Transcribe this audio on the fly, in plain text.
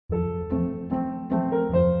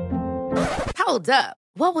Hold up.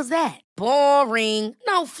 What was that? Boring.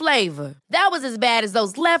 No flavor. That was as bad as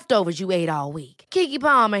those leftovers you ate all week. Keke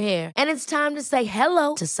Palmer here, and it's time to say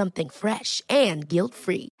hello to something fresh and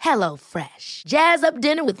guilt-free. Hello Fresh. Jazz up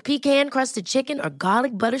dinner with pecan-crusted chicken or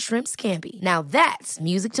garlic butter shrimp scampi. Now that's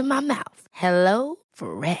music to my mouth. Hello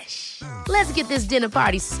Fresh. Let's get this dinner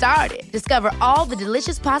party started. Discover all the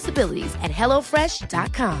delicious possibilities at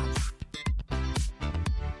hellofresh.com.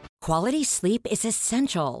 Quality sleep is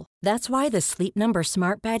essential. That's why the Sleep Number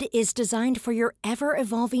Smart Bed is designed for your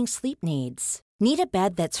ever-evolving sleep needs. Need a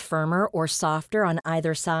bed that's firmer or softer on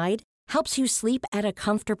either side? Helps you sleep at a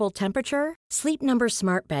comfortable temperature? Sleep Number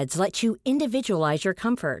Smart Beds let you individualize your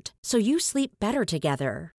comfort, so you sleep better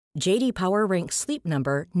together. J.D. Power ranks Sleep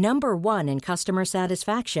Number number 1 in customer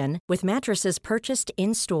satisfaction with mattresses purchased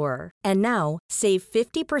in-store. And now, save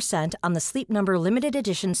 50% on the Sleep Number Limited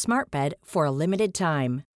Edition Smart Bed for a limited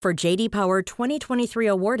time. For J.D. Power 2023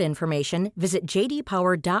 award information, visit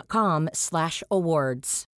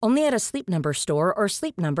jdpower.com/awards. Only at a Sleep Number store or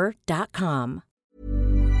sleepnumber.com.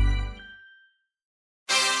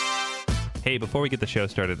 Hey, before we get the show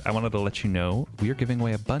started, I wanted to let you know we are giving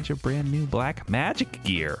away a bunch of brand new Blackmagic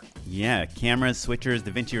gear. Yeah, cameras, switchers,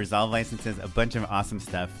 DaVinci Resolve licenses, a bunch of awesome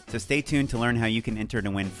stuff. So stay tuned to learn how you can enter to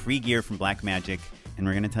win free gear from Blackmagic, and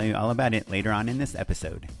we're going to tell you all about it later on in this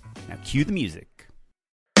episode. Now cue the music.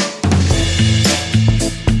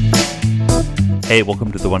 Hey,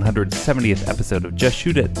 welcome to the 170th episode of Just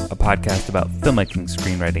Shoot It, a podcast about filmmaking,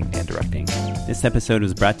 screenwriting, and directing. This episode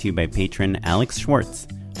was brought to you by patron Alex Schwartz.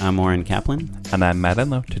 I'm Warren Kaplan. And I'm Matt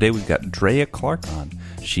Enlow. Today we've got Drea Clark on.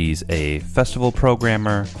 She's a festival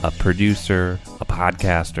programmer, a producer, a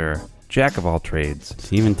podcaster, jack of all trades.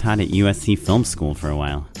 She even taught at USC Film School for a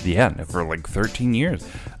while. Yeah, for like 13 years.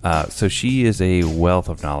 So she is a wealth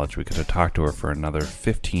of knowledge. We could have talked to her for another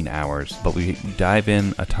 15 hours, but we dive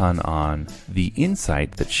in a ton on the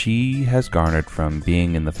insight that she has garnered from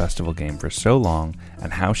being in the festival game for so long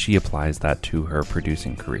and how she applies that to her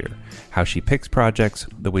producing career. How she picks projects,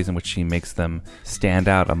 the ways in which she makes them stand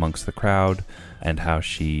out amongst the crowd, and how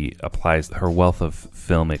she applies her wealth of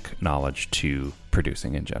filmic knowledge to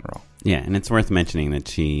producing in general. Yeah, and it's worth mentioning that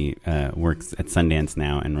she works at Sundance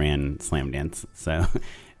now and ran Slamdance, so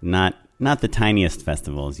not the tiniest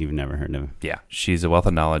festivals you've never heard of. Yeah, she's a wealth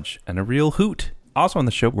of knowledge and a real hoot. Also on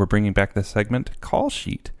the show, we're bringing back this segment, Call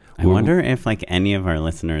Sheet. I wonder if any of our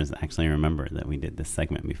listeners actually remember that we did this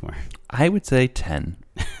segment before. I would say 10.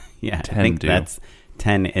 Yeah, 10 I think do. that's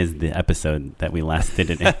 10 is the episode that we last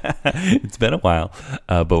did it in. It's been a while,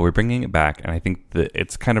 but we're bringing it back, and I think that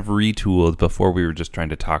it's kind of retooled. Before we were just trying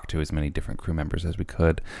to talk to as many different crew members as we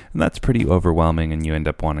could, and that's pretty overwhelming, and you end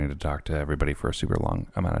up wanting to talk to everybody for a super long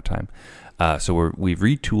amount of time. So we've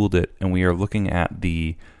retooled it, and we are looking at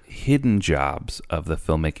the hidden jobs of the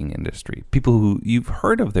filmmaking industry. People who you've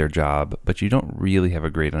heard of their job, but you don't really have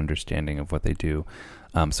a great understanding of what they do.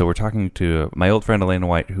 So we're talking to my old friend Elena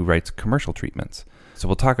White, who writes commercial treatments. So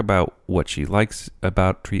we'll talk about what she likes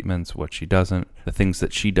about treatments, what she doesn't, the things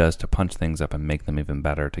that she does to punch things up and make them even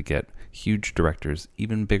better to get huge directors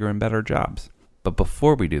even bigger and better jobs. But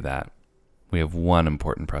before we do that, we have one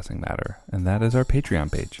important pressing matter, and that is our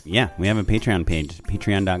Patreon page. Yeah, we have a Patreon page,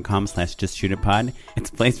 patreon.com/justshootitpod. It's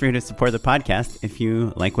a place for you to support the podcast. If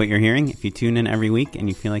you like what you're hearing, if you tune in every week and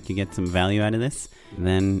you feel like you get some value out of this,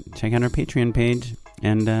 then check out our Patreon page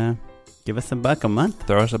and give us $1 a month.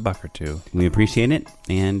 Throw us $1 or $2. We appreciate it,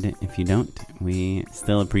 and if you don't, we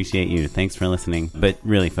still appreciate you. Thanks for listening. But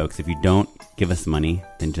really, folks, if you don't give us money,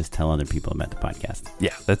 then just tell other people about the podcast.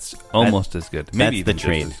 Yeah, that's almost as good. Maybe that's the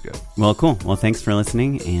trade. Just as good. Well, cool. Well, thanks for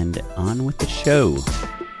listening, and on with the show.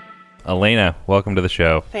 Elena, welcome to the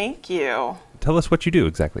show. Thank you. Tell us what you do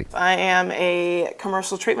exactly. I am a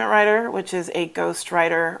commercial treatment writer, which is a ghost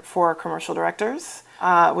writer for commercial directors,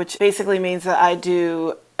 which basically means that I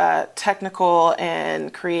do technical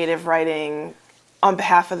and creative writing on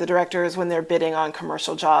behalf of the directors when they're bidding on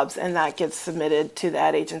commercial jobs, and that gets submitted to the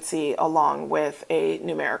ad agency along with a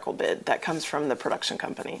numerical bid that comes from the production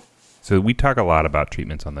company. So we talk a lot about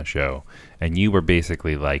treatments on the show, and you were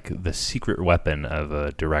basically like the secret weapon of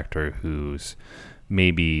a director who's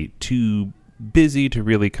maybe too busy to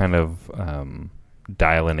really kind of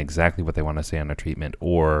dial in exactly what they want to say on a treatment,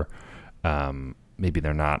 or maybe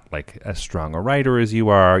they're not like as strong a writer as you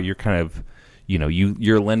are. You're kind of,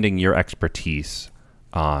 you're lending your expertise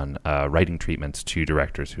on writing treatments to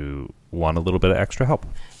directors who want a little bit of extra help.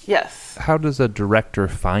 Yes. How does a director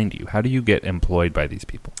find you? How do you get employed by these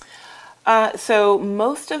people? So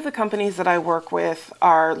most of the companies that I work with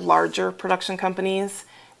are larger production companies,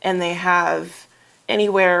 and they have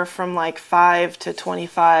anywhere from like 5 to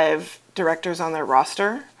 25 directors on their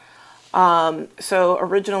roster. So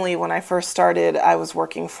originally, when I first started, I was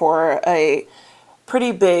working for a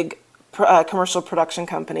pretty big commercial production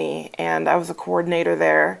company, and I was a coordinator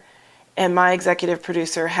there. And my executive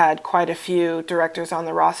producer had quite a few directors on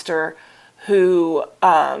the roster who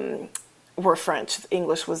were French.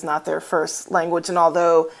 English was not their first language, and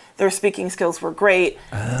although their speaking skills were great,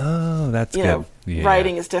 that's good.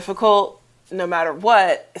 Writing is difficult no matter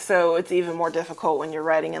what. So it's even more difficult when you're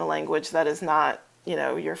writing in a language that is not,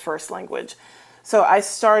 your first language. So I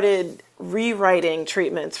started rewriting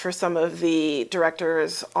treatments for some of the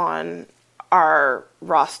directors on our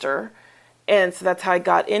roster. And so that's how I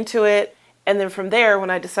got into it. And then from there, when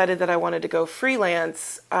I decided that I wanted to go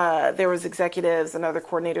freelance, there was executives and other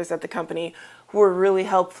coordinators at the company who were really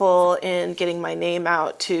helpful in getting my name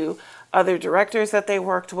out to other directors that they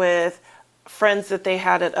worked with, friends that they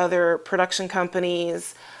had at other production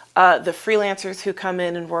companies, the freelancers who come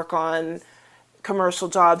in and work on commercial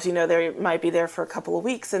jobs. They might be there for a couple of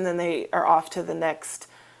weeks and then they are off to the next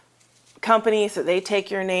company, so they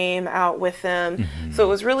take your name out with them. Mm-hmm. So it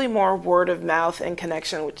was really more word of mouth and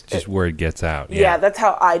connection. Just word gets out. Yeah, that's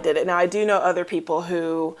how I did it. Now, I do know other people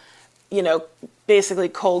who, basically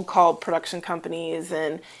cold called production companies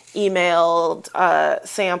and emailed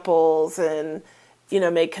samples and,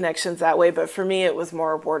 made connections that way. But for me, it was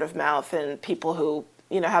more word of mouth and people who,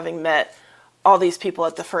 having met all these people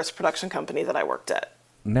at the first production company that I worked at.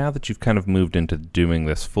 Now that you've kind of moved into doing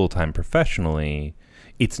this full-time professionally,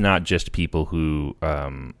 it's not just people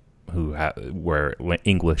where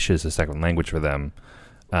English is a second language for them.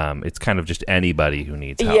 It's kind of just anybody who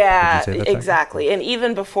needs help. Yeah, exactly. And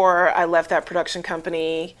even before I left that production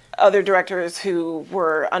company, other directors who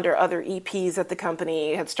were under other EPs at the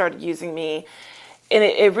company had started using me. And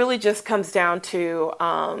it really just comes down to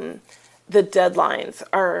the deadlines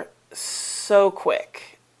are so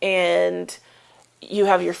quick. And you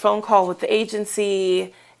have your phone call with the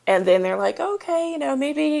agency, and then they're like, okay,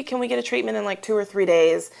 maybe can we get a treatment in like 2 or 3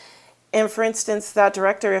 days? And for instance, that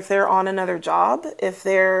director, if they're on another job, if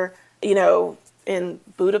they're, in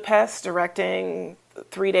Budapest directing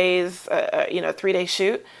 3 days, 3-day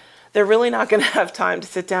shoot, they're really not going to have time to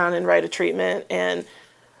sit down and write a treatment and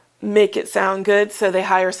make it sound good. So they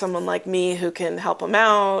hire someone like me who can help them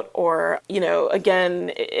out. Or,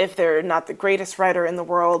 again, if they're not the greatest writer in the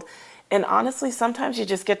world. And honestly, sometimes you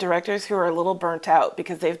just get directors who are a little burnt out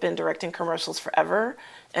because they've been directing commercials forever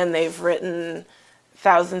and they've written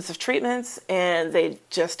thousands of treatments and they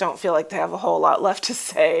just don't feel like they have a whole lot left to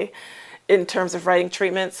say in terms of writing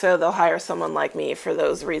treatments. So they'll hire someone like me for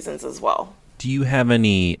those reasons as well. Do you have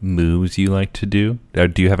any moves you like to do? Or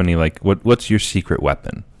do you have any, what's your secret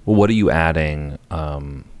weapon? Well, what are you adding?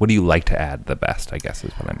 What do you like to add the best, I guess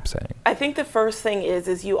is what I'm saying. I think the first thing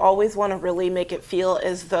is you always want to really make it feel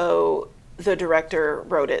as though the director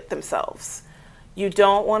wrote it themselves. You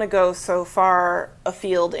don't want to go so far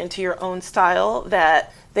afield into your own style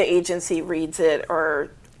that the agency reads it or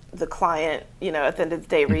the client, at the end of the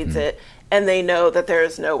day reads it, and they know that there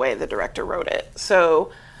is no way the director wrote it.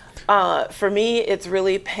 So for me, it's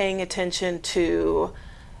really paying attention to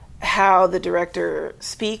how the director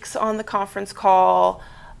speaks on the conference call,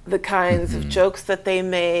 the kinds of jokes that they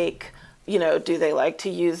make. Do they like to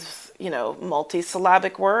use,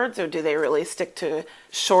 multi-syllabic words, or do they really stick to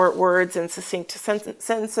short words and succinct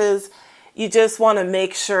sentences? You just want to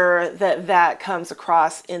make sure that that comes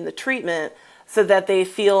across in the treatment so that they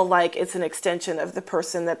feel like it's an extension of the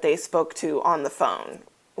person that they spoke to on the phone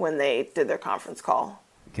when they did their conference call.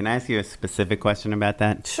 Can I ask you a specific question about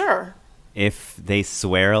that? Sure. If they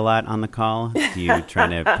swear a lot on the call, do you try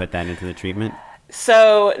to put that into the treatment?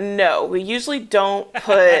 So, no, we usually don't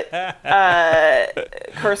put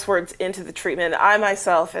curse words into the treatment. I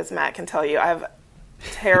myself, as Matt can tell you, I have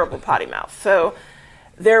terrible potty mouth. So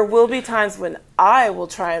there will be times when I will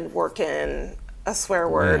try and work in a swear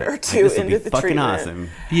word or two into the treatment. Awesome.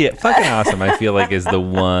 Yeah, fucking awesome, I feel like is the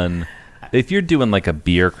one. If you're doing like a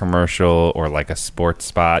beer commercial or like a sports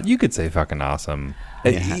spot, you could say fucking awesome.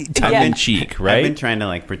 Tongue in cheek, right? I've been trying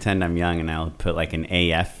to pretend I'm young and I'll put like an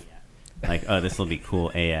AF. Like, oh, this will be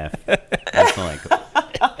cool AF. This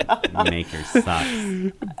will make your socks.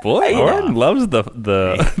 Boy, Oren loves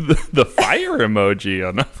the fire emoji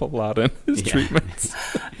an awful lot in his treatments.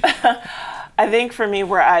 I think for me,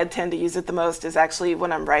 where I tend to use it the most is actually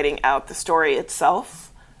when I'm writing out the story itself.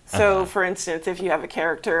 So, for instance, if you have a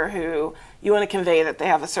character who you want to convey that they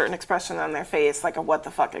have a certain expression on their face, like a what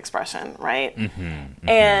the fuck expression, right?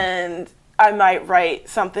 And I might write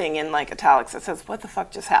something in italics that says, what the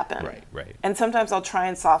fuck just happened? Right. And sometimes I'll try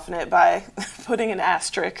and soften it by putting an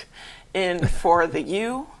asterisk in for the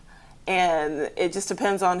you And it just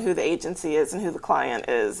depends on who the agency is and who the client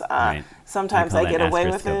is. Right. Sometimes I get away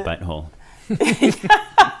with it. Butthole.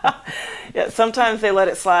 Yeah, sometimes they let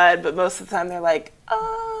it slide, but most of the time they're like,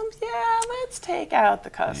 yeah, let's take out the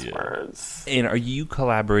cuss words. And are you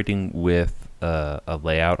collaborating with a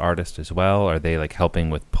layout artist as well? Are they like helping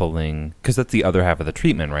with pulling? Because that's the other half of the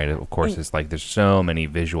treatment, right? Of course, it's like there's so many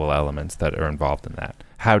visual elements that are involved in that.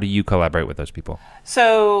 How do you collaborate with those people?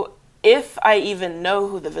 So if I even know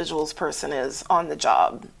who the visuals person is on the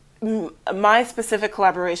job, my specific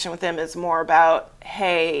collaboration with them is more about,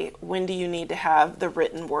 hey, when do you need to have the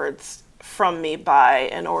written words from me by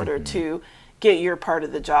in order to get your part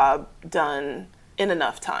of the job done in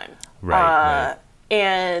enough time? Right.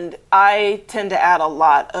 And I tend to add a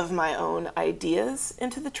lot of my own ideas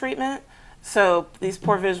into the treatment. So these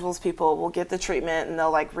poor visuals people will get the treatment and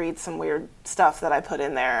they'll like read some weird stuff that I put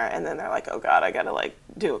in there, and then they're like, oh God, I gotta like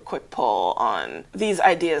do a quick pull on these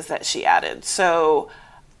ideas that she added. So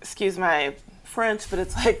excuse my French, but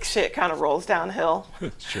it's like shit kind of rolls downhill.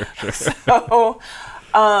 Sure. So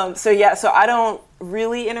I don't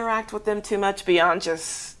really interact with them too much beyond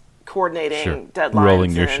just coordinating deadlines.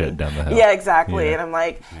 Rolling your shit down the hill. Yeah, exactly. Yeah. And I'm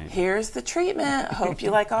like, here's the treatment. Hope you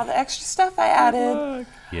like all the extra stuff I added.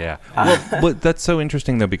 Yeah. Well, that's so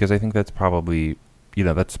interesting, though, because I think that's probably,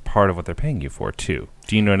 that's part of what they're paying you for, too.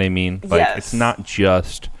 Do you know what I mean? Like, yes. It's not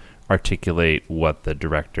just articulate what the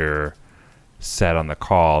director said on the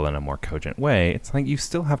call in a more cogent way. It's like you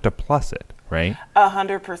still have to plus it, right?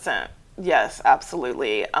 100%. Yes,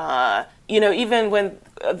 absolutely. Even when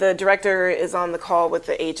the director is on the call with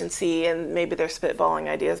the agency and maybe they're spitballing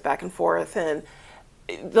ideas back and forth, and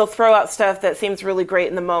they'll throw out stuff that seems really great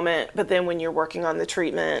in the moment, but then when you're working on the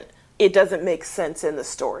treatment, it doesn't make sense in the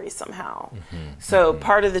story somehow. So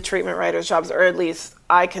part of the treatment writer's jobs, or at least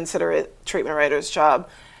I consider it treatment writer's job,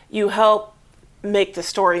 you help make the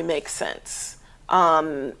story make sense.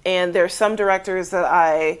 And there's some directors that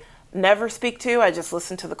I never speak to. I just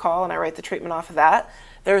listen to the call and I write the treatment off of that.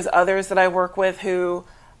 There's others that I work with who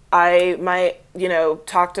I might,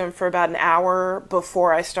 talk to them for about an hour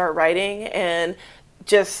before I start writing, and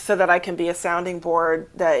just so that I can be a sounding board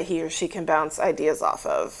that he or she can bounce ideas off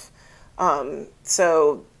of.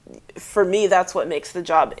 So for me, that's what makes the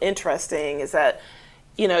job interesting, is that,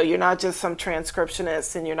 you're not just some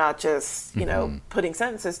transcriptionist and you're not just, putting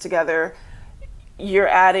sentences together. You're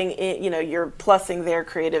adding in, you're plussing their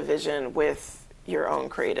creative vision with your own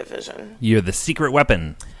creative vision. You're the secret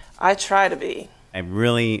weapon. I try to be. I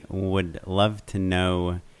really would love to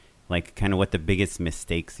know, like, kind of what the biggest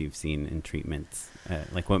mistakes you've seen in treatments,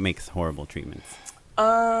 like what makes horrible treatments.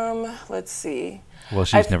 Let's see. Well,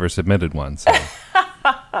 she's never submitted one, so.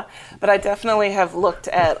 But I definitely have looked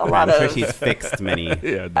at a lot I'm sure of. she's fixed many.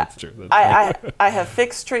 Yeah, that's true. I have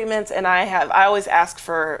fixed treatments, and I always ask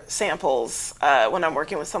for samples when I'm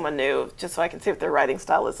working with someone new, just so I can see what their writing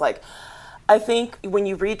style is like. I think when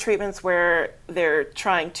you read treatments where they're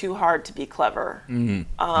trying too hard to be clever,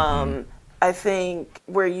 I think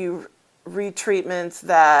where you read treatments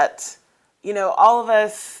that, all of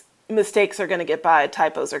us, mistakes are going to get by,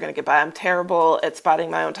 typos are going to get by. I'm terrible at spotting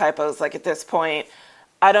my own typos. Like at this point,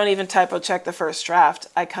 I don't even typo check the first draft.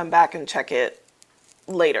 I come back and check it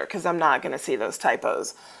later because I'm not going to see those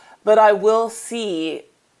typos. But I will see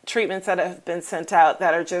treatments that have been sent out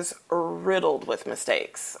that are just riddled with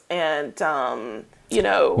mistakes. And,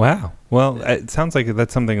 Wow. Well, it sounds like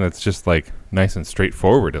that's something that's just like nice and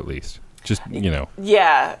straightforward, at least. Just,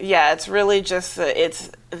 Yeah. It's really just,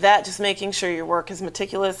 just making sure your work is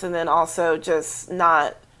meticulous, and then also just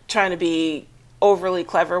not trying to be overly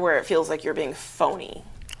clever where it feels like you're being phony.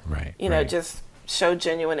 Right. Just show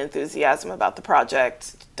genuine enthusiasm about the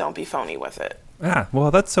project. Don't be phony with it.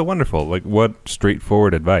 Well, that's so wonderful. Like, what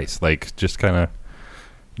straightforward advice. Like, just kind of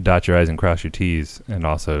dot your I's and cross your T's and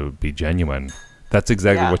also be genuine. That's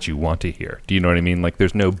exactly what you want to hear. Do you know what I mean? Like,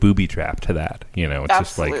 there's no booby trap to that. It's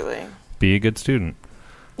Absolutely. Just like, be a good student.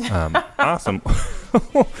 Awesome.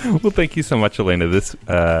 Well, thank you so much, Elena. It's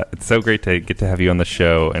so great to get to have you on the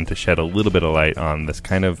show and to shed a little bit of light on this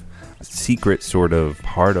kind of secret sort of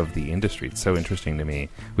part of the industry. It's so interesting to me.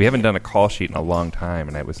 We haven't done a call sheet in a long time,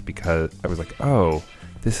 and it was because I was like, oh,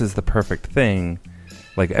 this is the perfect thing.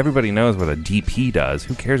 Like, everybody knows what a DP does.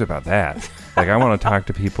 Who cares about that? Like, I want to talk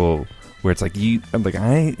to people where it's like,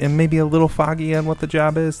 I am maybe a little foggy on what the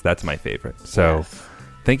job is. That's my favorite. So Yes.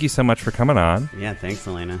 Thank you so much for coming on. Yeah, thanks,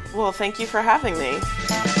 Elena. Well, thank you for having me.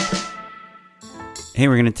 Hey,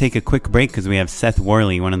 we're going to take a quick break because we have Seth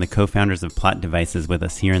Worley, one of the co-founders of Plot Devices, with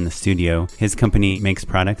us here in the studio. His company makes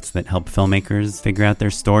products that help filmmakers figure out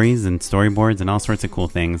their stories and storyboards and all sorts of cool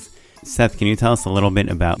things. Seth, can you tell us a little bit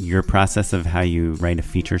about your process of how you write a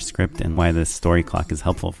feature script and why the story clock is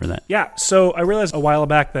helpful for that? Yeah, so I realized a while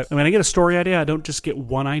back that when I get a story idea, I don't just get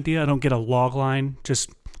one idea. I don't get a log line just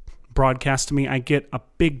broadcast to me. I get a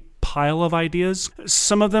big pile of ideas.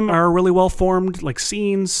 Some of them are really well formed, like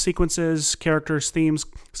scenes, sequences, characters, themes.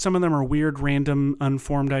 Some of them are weird, random,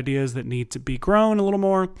 unformed ideas that need to be grown a little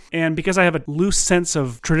more. And because I have a loose sense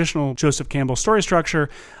of traditional Joseph Campbell story structure,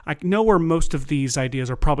 I know where most of these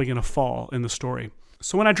ideas are probably going to fall in the story.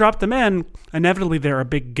 So when I drop them in, inevitably there are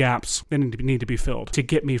big gaps that need to be filled to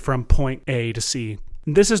get me from point A to C.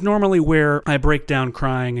 This is normally where I break down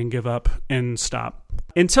crying and give up and stop.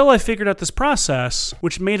 Until I figured out this process,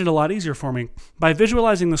 which made it a lot easier for me, by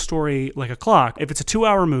visualizing the story like a clock. If it's a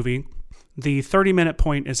 2-hour movie, the 30-minute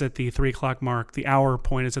point is at the 3 o'clock mark, the hour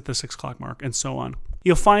point is at the 6 o'clock mark, and so on.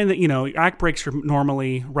 You'll find that, your act breaks are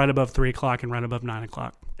normally right above 3 o'clock and right above 9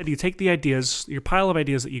 o'clock. And you take the ideas, your pile of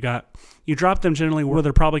ideas that you got, you drop them generally where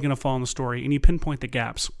they're probably going to fall in the story, and you pinpoint the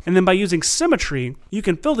gaps. And then by using symmetry, you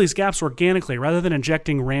can fill these gaps organically. Rather than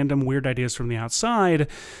injecting random weird ideas from the outside,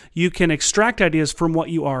 you can extract ideas from what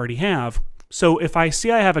you already have. So if I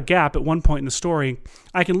see I have a gap at one point in the story,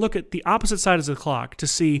 I can look at the opposite side of the clock to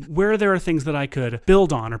see where there are things that I could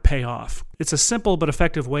build on or pay off. It's a simple but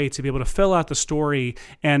effective way to be able to fill out the story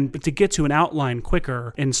and to get to an outline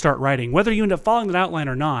quicker and start writing. Whether you end up following that outline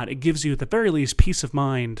or not, it gives you at the very least peace of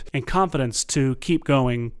mind and confidence to keep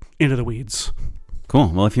going into the weeds. Cool.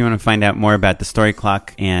 Well, if you want to find out more about the story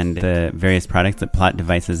clock and the various products that Plot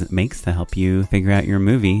Devices makes to help you figure out your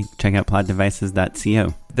movie, check out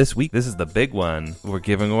plotdevices.co. This week, this is the big one. We're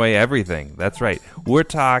giving away everything. That's right. We're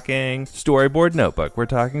talking storyboard notebook. We're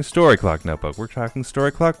talking story clock notebook. We're talking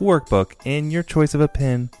story clock workbook and your choice of a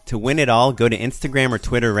pin. To win it all, go to Instagram or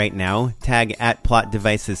Twitter right now, tag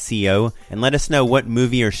 @PlotDevicesCO, and let us know what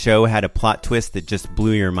movie or show had a plot twist that just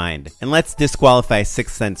blew your mind. And let's disqualify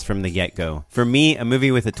Sixth Sense from the get-go. For me, a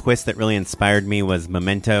movie with a twist that really inspired me was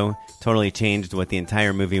Memento. Totally changed what the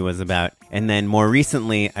entire movie was about. And then more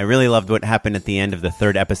recently, I really loved what happened at the end of the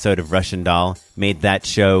 3rd episode of Russian Doll. Made that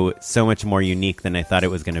show so much more unique than I thought it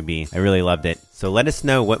was going to be. I really loved it. So let us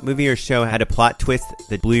know what movie or show had a plot twist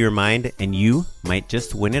that blew your mind, and you might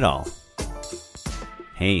just win it all.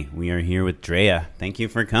 Hey, we are here with Drea. Thank you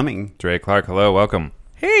for coming. Drea Clark, hello, welcome.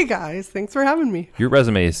 Hey guys, thanks for having me. Your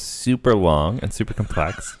resume is super long and super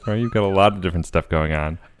complex. Right? You've got a lot of different stuff going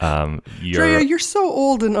on. Drea, you're so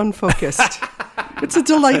old and unfocused. It's a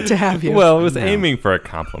delight to have you. Well, it was aiming for a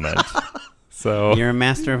compliment. So you're a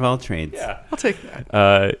master of all trades. Yeah, I'll take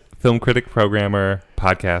that. Film critic, programmer,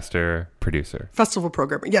 podcaster, producer. Festival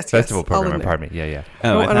programmer. Yes, Festival programmer, all in there. pardon me. Yeah.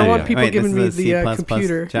 Oh, and I want people giving me this is the C++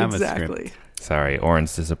 computer. JavaScript. Exactly. Sorry,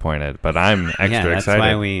 Oren's disappointed, but I'm extra that's excited.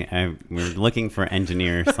 why we're looking for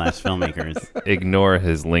engineer/filmmakers. Ignore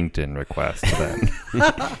his LinkedIn request then.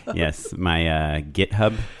 Yes, my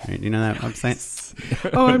GitHub. Do you know that website?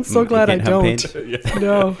 Oh, I'm so glad I don't.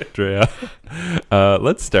 No. Drea.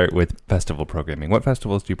 Let's start with festival programming. What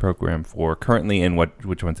festivals do you program for currently, and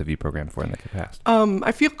which ones have you programmed for in the past?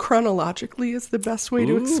 I feel chronologically is the best way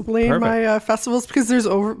to explain perfect. my festivals because there's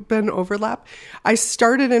been overlap. I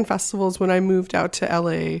started in festivals when I moved out to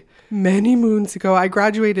LA many moons ago. I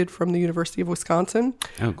graduated from the University of Wisconsin.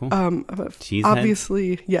 Oh, cool.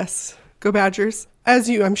 Obviously, yes. Go Badgers. As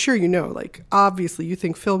I'm sure you know, obviously you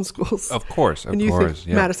think film schools. Of course, and you think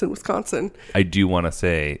Madison, Wisconsin. I do want to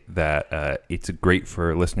say that it's great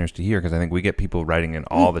for listeners to hear because I think we get people writing in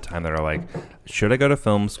all the time that are like, should I go to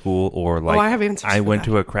film school? Or I have answers I went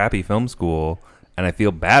to a crappy film school and I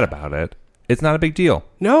feel bad about it. It's not a big deal.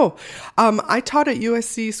 No. I taught at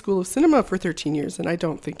USC School of Cinema for 13 years, and I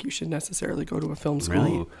don't think you should necessarly go to a film school.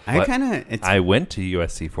 Really? I went to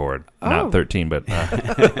USC for not 13, but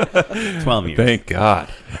 12 years. Thank God.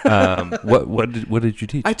 What did you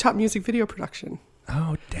teach? I taught music video production.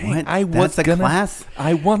 Oh, dang. What? That's a class?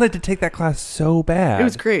 I wanted to take that class so bad. It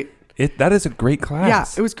was great. That is a great class.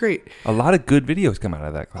 Yeah, it was great. A lot of good videos come out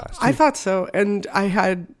of that class, too. I thought so. And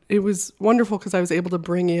it was wonderful because I was able to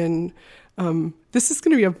bring in, this is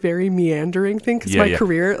going to be a very meandering thing because my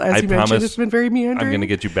career, as you mentioned, has been very meandering. I'm going to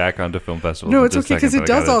get you back onto film festivals. No, it's okay because it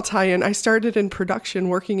does all tie in. I started in production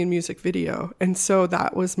working in music video. And so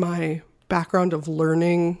that was my background of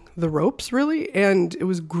learning the ropes, really. And it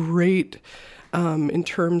was great in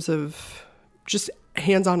terms of just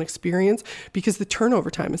hands-on experience because the turnover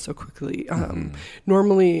time is so quickly.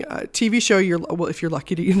 Normally, a TV show, if you're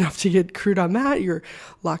lucky enough to get crewed on that, you're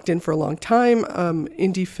locked in for a long time.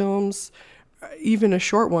 Indie films, even a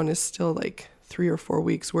short one is still 3 or 4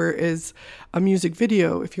 weeks. Whereas a music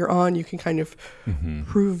video, if you're on, you can kind of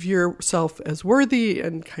prove yourself as worthy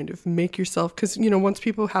and kind of make yourself, because, you know, once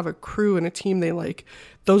people have a crew and a team they like,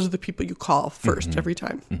 those are the people you call first every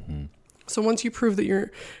time. So once you prove that you're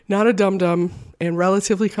not a dum-dum and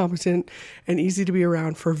relatively competent and easy to be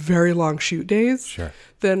around for very long shoot days,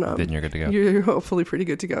 then you're good to go. You're hopefully pretty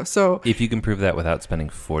good to go. So if you can prove that without spending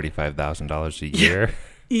 $45,000 a year,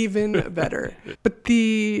 even better. But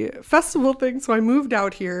the festival thing, so I moved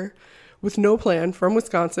out here with no plan from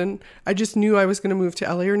Wisconsin. I just knew I was going to move to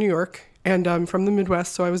LA or New York, and I'm from the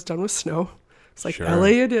Midwest, so I was done with snow. It's like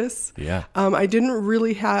LA it is. Yeah. I didn't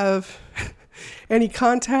really have any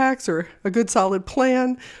contacts or a good solid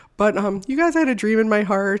plan, but you guys had a dream in my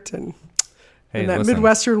heart, and that listen,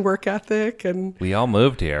 Midwestern work ethic, and we all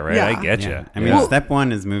moved here, right? Yeah. I get you. I mean, step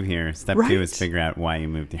 1 is move here. Step 2 is figure out why you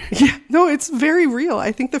moved here. Yeah, no, it's very real.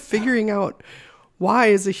 I think the figuring out why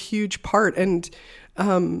is a huge part. And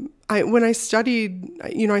when I studied,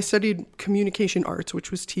 I studied communication arts,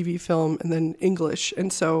 which was TV, film, and then English.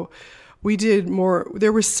 And so we did more,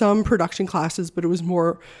 there were some production classes, but it was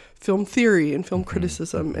more film theory and film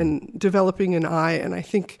criticism and developing an eye. And I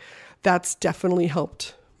think that's definitely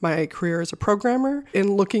helped my career as a programmer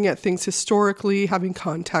in looking at things historically, having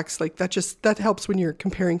context, like that helps when you're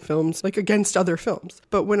comparing films like against other films.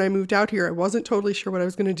 But when I moved out here, I wasn't totally sure what I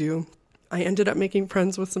was going to do. I ended up making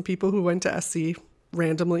friends with some people who went to SC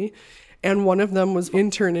randomly. And one of them was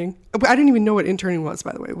interning. I didn't even know what interning was,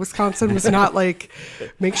 by the way. Wisconsin was not like,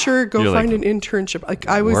 make sure, go find an internship. Like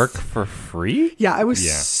I was work for free? Yeah, I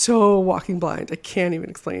was so walking blind. I can't even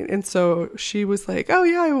explain. And so she was like, oh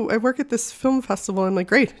yeah, I work at this film festival. I'm like,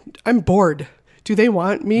 great, I'm bored. Do they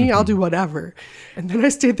want me? I'll do whatever. And then I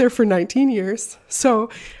stayed there for 19 years.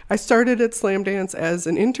 So I started at Slamdance as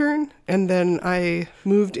an intern, and then I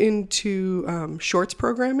moved into shorts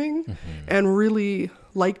programming and really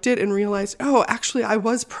liked it and realized, oh, actually I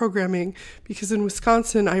was programming, because in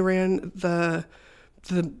Wisconsin I ran the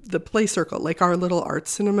play circle, like our little art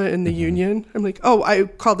cinema in the Union. I'm like, oh, I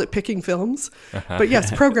called it picking films, but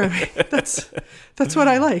yes, programming. That's what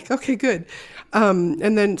I like. Okay, good.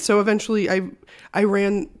 And then so eventually I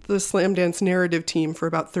ran the Slamdance narrative team for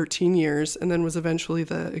about 13 years, and then was eventually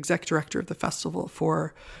the exec director of the festival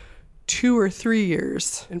for 2 or 3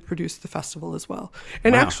 years, and produced the festival as well.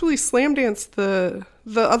 And actually Slamdance, the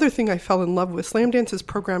other thing I fell in love with, Slamdance is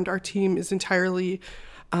programmed, our team is entirely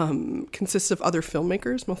consists of other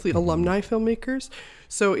filmmakers, mostly alumni filmmakers.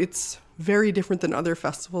 So it's very different than other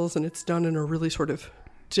festivals, and it's done in a really sort of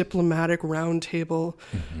diplomatic roundtable,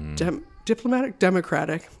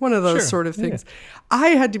 democratic, one of those sort of things. I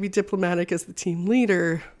had to be diplomatic as the team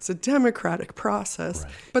leader. It's a democratic process.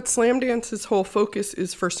 Right. But Slamdance's whole focus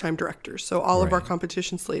is first-time directors. So all of our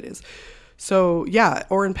competition slate is. So yeah,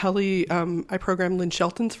 Oren Peli, I programmed Lynn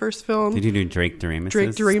Shelton's first film. Did you do Drake Doremus's? Drake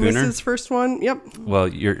Doremus's first one, yep. Well,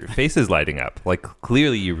 your face is lighting up. Like,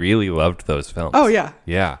 clearly you really loved those films. Oh, yeah.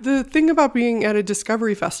 Yeah. The thing about being at a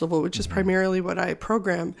Discovery Festival, which is primarily what I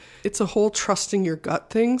program, it's a whole trusting your gut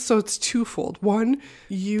thing. So it's twofold. One,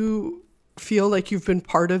 you feel like you've been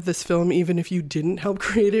part of this film even if you didn't help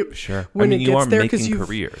create it. Sure. When I mean, it gets there, because you you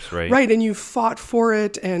careers, right? Right, and you fought for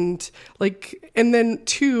it, and then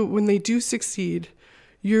two, when they do succeed,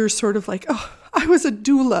 you're sort of like, oh, I was a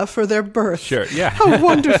doula for their birth. Sure, yeah. How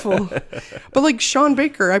wonderful. But like Sean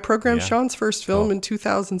Baker, I programmed Sean's first film in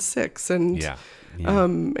 2006, and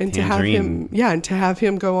and to have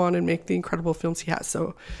him go on and make the incredible films he has.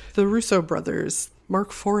 So the Russo brothers,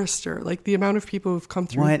 Mark Forrester, like the amount of people who've come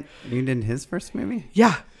through. What? You did his first movie?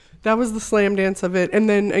 Yeah. That was the Slamdance of it. And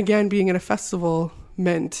then again, being at a festival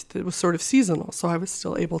meant that it was sort of seasonal. So I was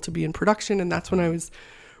still able to be in production. And that's when I was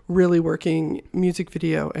really working music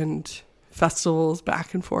video and festivals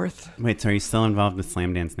back and forth. Wait, so are you still involved with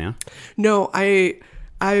Slamdance now? No,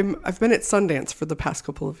 I've been at Sundance for the past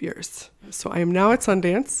couple of years. So I am now at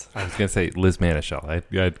Sundance. I was going to say Liz Manischel. I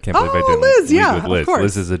can't believe I didn't Liz, lead with Liz. Of course.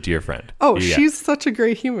 Liz is a dear friend. Oh, she's such a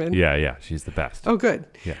great human. Yeah, she's the best. Oh, good.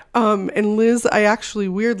 Yeah. And Liz, I actually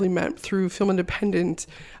weirdly met through Film Independent.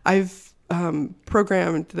 I've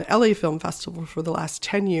programmed the LA Film Festival for the last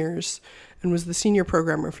 10 years and was the senior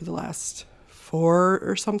programmer for the last 4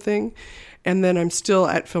 or something. And then I'm still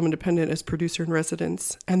at Film Independent as producer in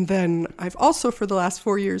residence. And then I've also, for the last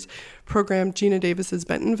 4 years, programmed Gina Davis's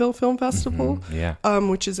Bentonville Film Festival,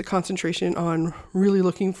 which is a concentration on really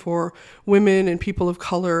looking for women and people of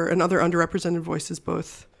color and other underrepresented voices,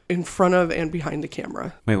 both in front of and behind the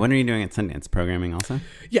camera. Wait, what are you doing at Sundance? Programming also?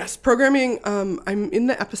 Yes, programming. I'm in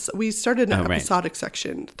the episode. We started an right. episodic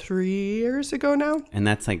section 3 years ago now. And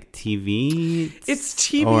that's like TV? It's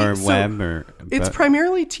TV. Or so web or... It's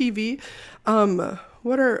primarily TV.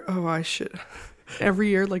 I should... Every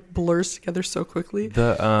year like blurs together so quickly.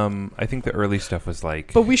 I think the early stuff was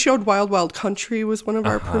like... But we showed Wild Wild Country was one of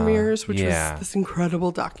our premieres, which was this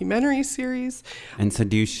incredible documentary series. And so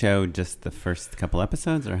do you show just the first couple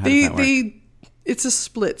episodes, or how does that work? It's a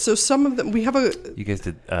split. So some of them, we have a... You guys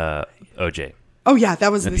did OJ. Oh, yeah,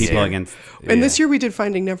 that was The this People year. Against... And this year we did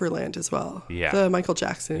Finding Neverland as well. Yeah. The Michael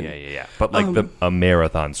Jackson. Yeah. But like a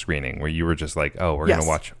marathon screening where you were just like, oh, we're going to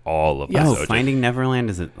watch all of this Oh, OJ. Finding Neverland,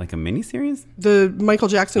 is it like a miniseries? The Michael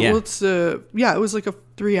Jackson, Yeah. well, it's, it was like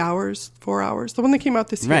 3 hours, 4 hours. The one that came out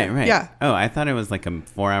this year. Right. Yeah. Oh, I thought it was like a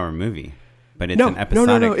 4-hour movie, but it's an No,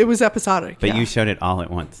 episodic. it was episodic. But yeah. you showed it all at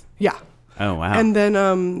once. Yeah. Oh, wow. And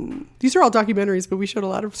then these are all documentaries, but we showed a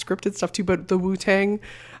lot of scripted stuff too. But the Wu-Tang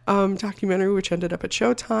documentary, which ended up at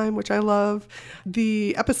Showtime, which I love.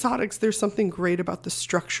 The episodics, there's something great about the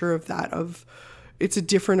structure of that. It's a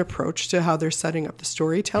different approach to how they're setting up the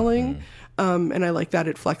storytelling. And I like that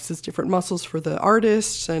it flexes different muscles for the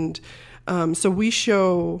artists. And so we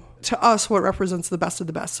show to us what represents the best of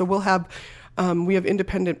the best. So we'll have, we have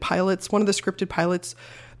independent pilots. One of the scripted pilots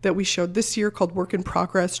that we showed this year called Work in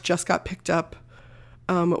Progress just got picked up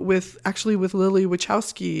with Lily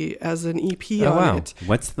Wachowski as an EP on it.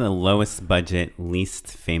 What's the lowest budget, least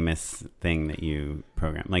famous thing that you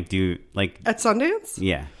program? Like, do you like At Sundance?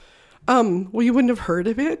 Yeah. Well, you wouldn't have heard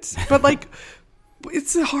of it, but like,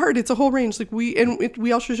 it's hard. It's a whole range. Like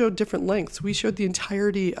we also showed different lengths. We showed the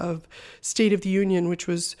entirety of State of the Union, which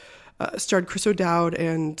was starred Chris O'Dowd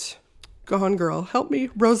and Gone Girl. Help me,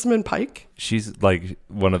 Rosamund Pike. She's like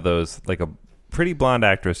one of those, like a pretty blonde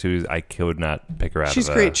actress who I could not pick her out. She's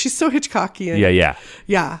great. She's so Hitchcockian.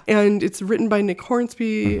 Yeah. And it's written by Nick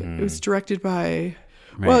Hornsby. It was directed by.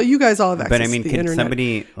 Right. Well, you guys all have access But I mean, to the could internet.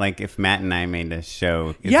 somebody, like if Matt and I made a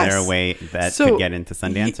show, is Yes. there a way that So, could get into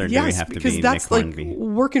Sundance, or do we yes, have to because be that's Nick like Hornby?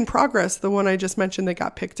 Work in Progress, the one I just mentioned that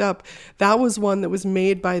got picked up. That was one that was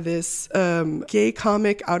made by this gay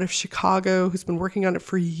comic out of Chicago who's been working on it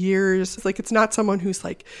for years. It's like, it's not someone who's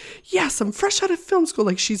like, yes, I'm fresh out of film school.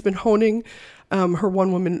 Like, she's been honing her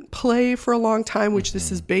one-woman play for a long time, which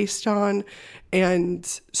this is based on. And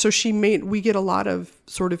so we get a lot of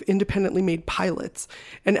sort of independently made pilots.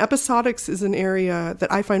 And episodics is an area that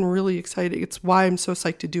I find really exciting. It's why I'm so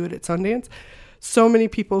psyched to do it at Sundance. So many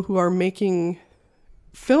people who are making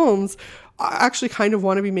films actually kind of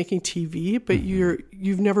want to be making TV, but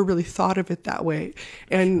you've never really thought of it that way.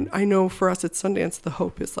 And I know for us at Sundance, the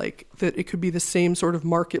hope is like that it could be the same sort of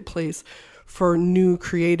marketplace for new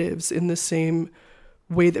creatives in the same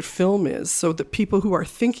way that film is, so that people who are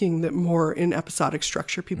thinking that more in episodic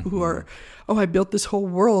structure, people who are, I built this whole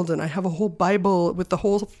world and I have a whole Bible with the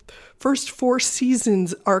whole first 4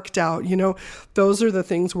 seasons arced out, those are the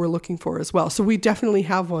things we're looking for as well. So we definitely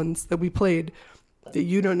have ones that we played that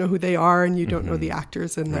you don't know who they are and you don't know the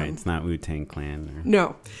actors in them. Right, it's not Wu-Tang Clan. Or...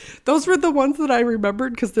 No, those were the ones that I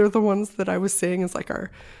remembered because they're the ones that I was saying as like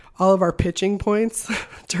all of our pitching points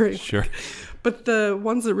during. Sure. But the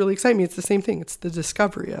ones that really excite me, it's the same thing. It's the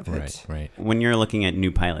discovery of it. Right. When you're looking at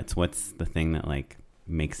new pilots, what's the thing that like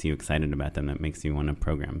makes you excited about them, that makes you want to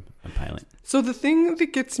program a pilot? So the thing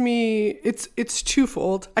that gets me, it's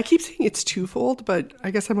twofold. I keep saying it's twofold, but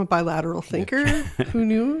I guess I'm a bilateral thinker. Who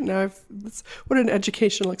knew? Now what an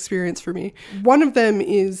educational experience for me. One of them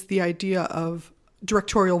is the idea of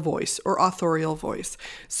directorial voice or authorial voice.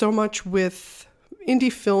 So much with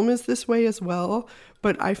indie film is this way as well,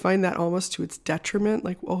 but I find that almost to its detriment.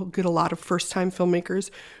 Like, we'll get a lot of first-time filmmakers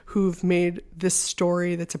who've made this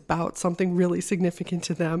story that's about something really significant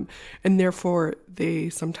to them, and therefore they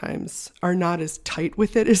sometimes are not as tight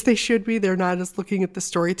with it as they should be. They're not as looking at the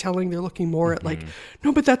storytelling. They're looking more at like,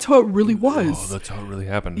 no, but that's how it really was. Oh, that's how it really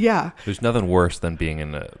happened. Yeah. There's nothing worse than being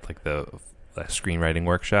in a screenwriting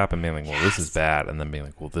workshop and being like, well, this is bad, and then being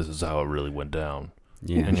like, well, this is how it really went down.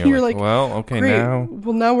 Yeah. And You're like, well, okay, great. now.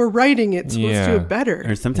 Well, now we're writing it, so let's do it better.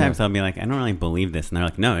 Or sometimes I'll be like, I don't really believe this. And they're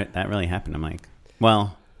like, no, that really happened. I'm like,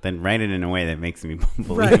 well, then write it in a way that makes me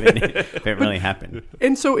believe it if it really happened.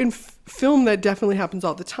 And so in film, that definitely happens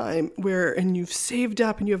all the time and you've saved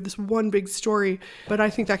up and you have this one big story, but I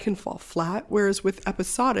think that can fall flat. Whereas with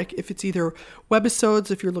episodic, if it's either webisodes,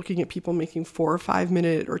 if you're looking at people making 4 or 5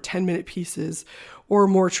 minute or 10-minute pieces, or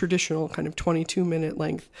more traditional kind of 22-minute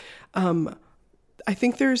length, I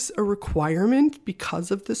think there's a requirement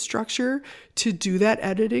because of the structure to do that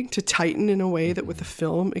editing, to tighten in a way that with a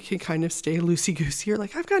film, it can kind of stay loosey-goosey. You're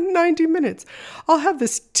like, I've got 90 minutes. I'll have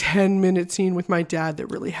this 10-minute scene with my dad that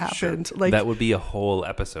really happened. Sure. Like that would be a whole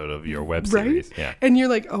episode of your web series. Right? Yeah. And you're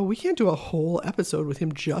like, oh, we can't do a whole episode with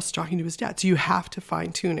him just talking to his dad. So you have to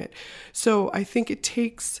fine tune it. So I think it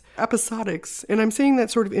takes episodics, and I'm saying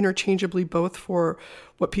that sort of interchangeably both for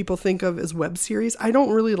what people think of as web series. I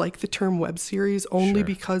don't really like the term web series only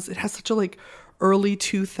because it has such a like early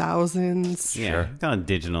 2000s. Yeah, Sure. it's called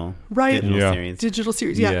digital. Right. Digital Yeah. series. Digital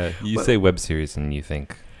series. Yeah. You But, say web series and you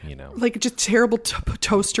think, like just terrible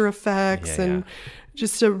toaster effects Yeah, and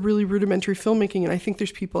just a really rudimentary filmmaking. And I think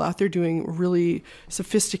there's people out there doing really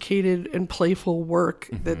sophisticated and playful work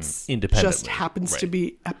that's Independently, just happens to right.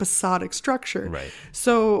 be episodic structure. Right.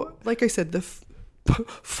 So, like I said, the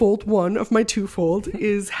fold one of my twofold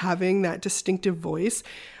is having that distinctive voice.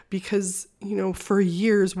 Because, for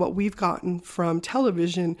years, what we've gotten from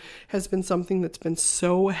television has been something that's been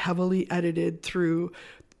so heavily edited through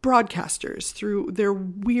broadcasters, through their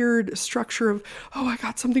weird structure of, oh, I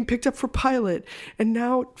got something picked up for pilot, and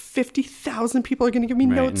now 50,000 people are going to give me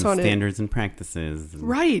notes on standards and practices.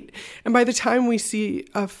 Right. And by the time we see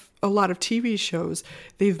a lot of TV shows,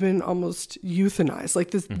 they've been almost euthanized. Like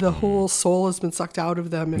the whole soul has been sucked out of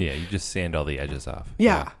them. And you just sand all the edges off.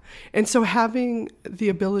 yeah. And so having the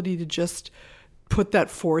ability to just put that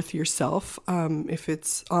forth yourself, if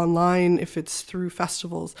it's online, if it's through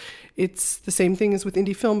festivals, it's the same thing as with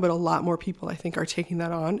indie film, but a lot more people, I think, are taking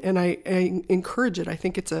that on. And I encourage it. I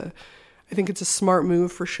think it's a smart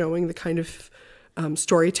move for showing the kind of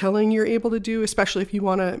storytelling you're able to do, especially if you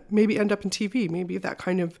want to maybe end up in TV. Maybe that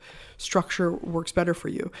kind of structure works better for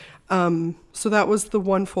you. So that was the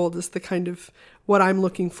one fold, is the kind of what I'm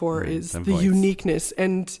looking for is the voice. uniqueness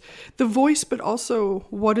and the voice, but also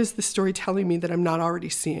what is the story telling me that I'm not already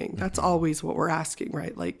seeing? That's always what we're asking,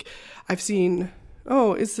 right? Like I've seen,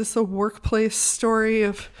 oh, is this a workplace story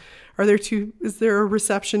of... is there a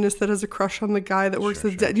receptionist that has a crush on the guy that works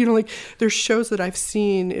as dad? Like there's shows that I've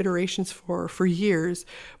seen iterations for years,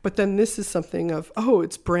 but then this is something of, oh,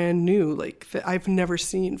 it's brand new, like that I've never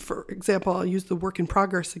seen. For example, I'll use the work in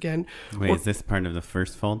progress again. Wait, is this part of the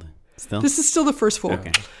first fold still? This is still the first fold.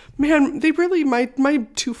 Okay. Man, they really, my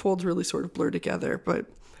two folds really sort of blur together, but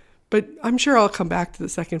I'm sure I'll come back to the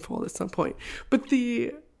second fold at some point. But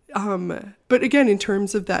but again, in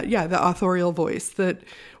terms of that, the authorial voice, that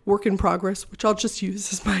work in progress, which I'll just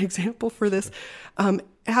use as my example for this.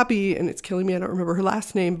 Abby, and it's killing me, I don't remember her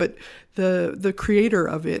last name, but the creator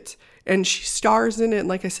of it, and she stars in it. And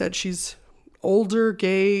like I said, she's older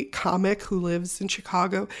gay comic who lives in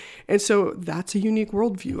Chicago. And so that's a unique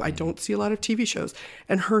worldview. I don't see a lot of TV shows.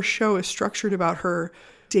 And her show is structured about her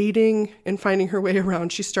dating and finding her way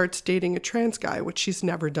around. She starts dating a trans guy, which she's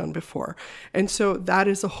never done before. And so that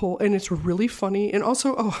is a whole, and it's really funny. And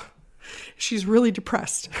also, she's really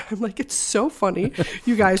depressed. I'm like, it's so funny.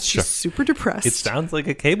 You guys, she's super depressed. It sounds like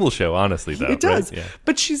a cable show, honestly, though. It does. Right?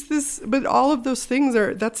 Yeah. But all of those things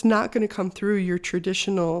that's not going to come through your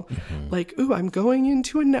traditional, like, ooh, I'm going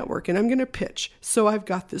into a network and I'm going to pitch. So I've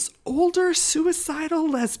got this older suicidal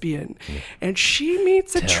lesbian and she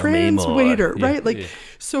meets a trans waiter, right? Like,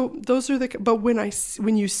 so those are but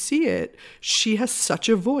when you see it, she has such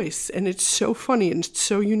a voice and it's so funny and it's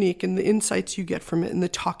so unique, and the insights you get from it and the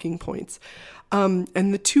talking points.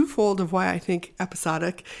 And the twofold of why I think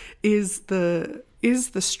episodic is the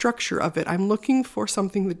structure of it. I'm looking for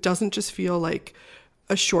something that doesn't just feel like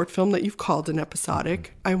a short film that you've called an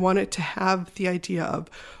episodic. I want it to have the idea of,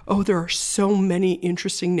 oh, there are so many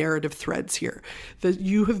interesting narrative threads here, that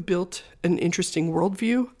you have built an interesting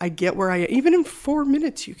worldview. I get where I am. Even in 4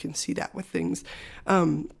 minutes, you can see that with things.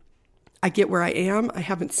 I get where I am. I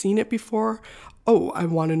haven't seen it before. Oh, I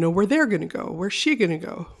want to know where they're going to go. Where's she going to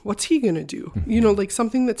go? What's he going to do? Like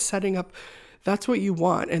something that's setting up, that's what you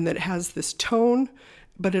want. And that has this tone,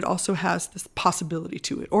 but it also has this possibility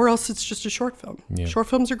to it. Or else it's just a short film. Yeah. Short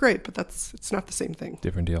films are great, but it's not the same thing.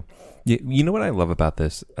 Different deal. Yeah, you know what I love about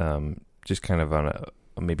this, just kind of on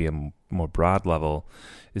maybe a more broad level,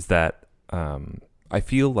 is that I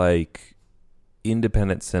feel like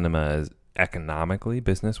independent cinema is economically,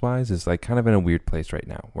 business-wise, is like kind of in a weird place right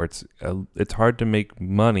now, where it's hard to make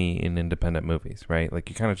money in independent movies, right? Like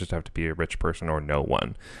you kind of just have to be a rich person or no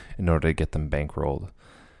one in order to get them bankrolled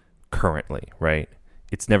currently, right?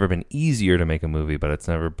 It's never been easier to make a movie, but it's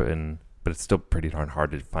still pretty darn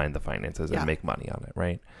hard to find the finances and make money on it,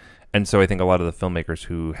 right? And so I think a lot of the filmmakers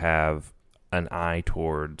who have an eye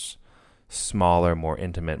towards smaller, more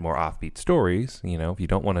intimate, more offbeat stories. You know, if you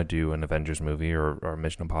don't want to do an Avengers movie or a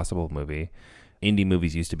Mission Impossible movie, indie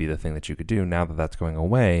movies used to be the thing that you could do. Now that that's going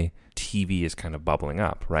away, TV is kind of bubbling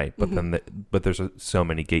up, right? But but there's so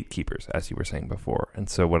many gatekeepers, as you were saying before. And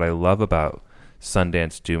so what I love about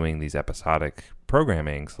Sundance doing these episodic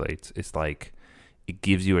programming slates is like it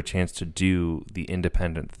gives you a chance to do the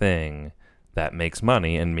independent thing that makes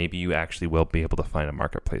money, and maybe you actually will be able to find a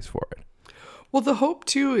marketplace for it. Well, the hope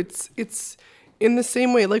too, it's in the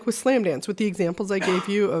same way, like with Slamdance, with the examples I gave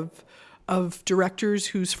you of directors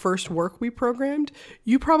whose first work we programmed,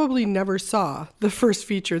 you probably never saw the first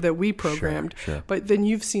feature that we programmed, Sure. but then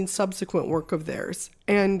you've seen subsequent work of theirs.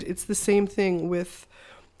 And it's the same thing with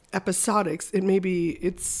episodics.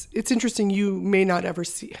 It's interesting. You may not ever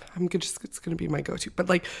see, it's going to be my go-to, but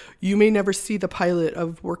like you may never see the pilot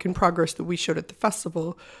of Work in Progress that we showed at the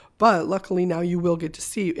festival, but luckily now you will get to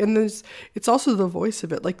see. And it's also the voice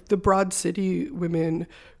of it. Like the Broad City women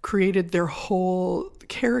created their whole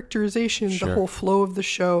characterization, the whole flow of the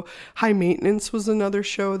show. High Maintenance was another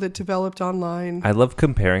show that developed online. I love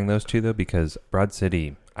comparing those two though, because Broad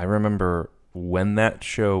City, I remember when that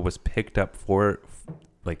show was picked up for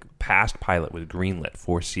like past pilot was greenlit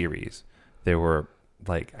for series, there were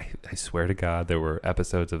like, I swear to God, there were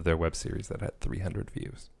episodes of their web series that had 300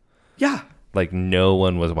 views. Yeah. Like no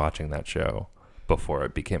one was watching that show before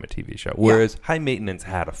it became a TV show. Whereas High Maintenance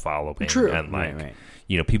had a following. True. And like, Right.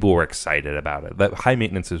 you know, people were excited about it. That High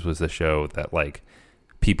Maintenance was the show that like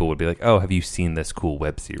people would be like, oh, have you seen this cool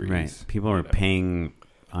web series? Right. People were paying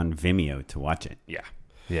on Vimeo to watch it. Yeah.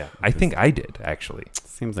 Yeah. I think I did, actually.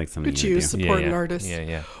 Seems like something Good you would you do. support an artist.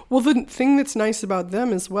 Yeah. Well, the thing that's nice about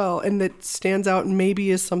them as well, and that stands out and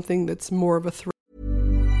maybe is something that's more of a threat.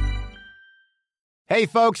 Hey,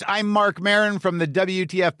 folks, I'm Mark Maron from the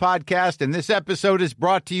WTF Podcast, and this episode is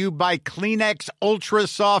brought to you by Kleenex Ultra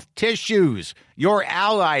Soft Tissues, your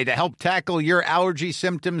ally to help tackle your allergy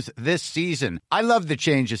symptoms this season. I love the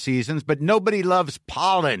change of seasons, but nobody loves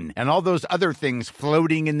pollen and all those other things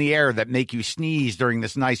floating in the air that make you sneeze during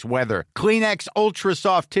this nice weather. Kleenex Ultra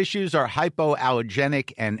Soft Tissues are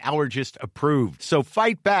hypoallergenic and allergist approved, so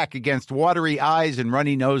fight back against watery eyes and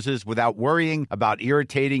runny noses without worrying about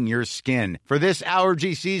irritating your skin. For this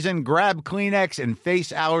allergy season, grab Kleenex and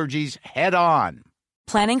face allergies head on.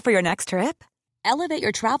 Planning for your next trip? Elevate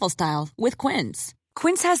your travel style with Quince.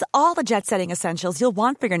 Quince has all the jet-setting essentials you'll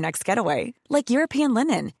want for your next getaway, like European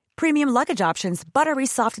linen, premium luggage options, buttery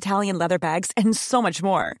soft Italian leather bags, and so much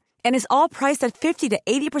more. And is all priced at 50 to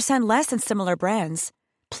 80% less than similar brands.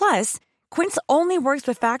 Plus, Quince only works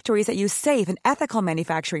with factories that use safe and ethical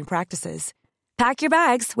manufacturing practices. Pack your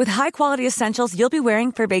bags with high-quality essentials you'll be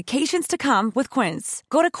wearing for vacations to come with Quince.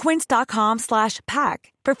 Go to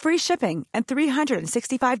quince.com/pack for free shipping and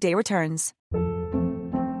 365-day returns.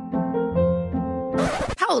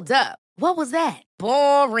 Hold up. What was that?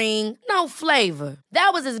 Boring. No flavor.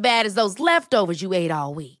 That was as bad as those leftovers you ate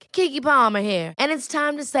all week. Keke Palmer here, and it's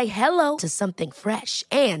time to say hello to something fresh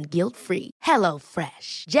and guilt-free. Hello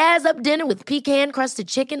Fresh. Jazz up dinner with pecan-crusted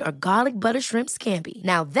chicken or garlic butter shrimp scampi.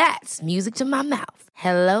 Now that's music to my mouth.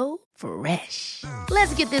 Hello Fresh.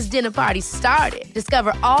 Let's get this dinner party started.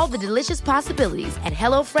 Discover all the delicious possibilities at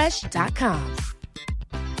HelloFresh.com.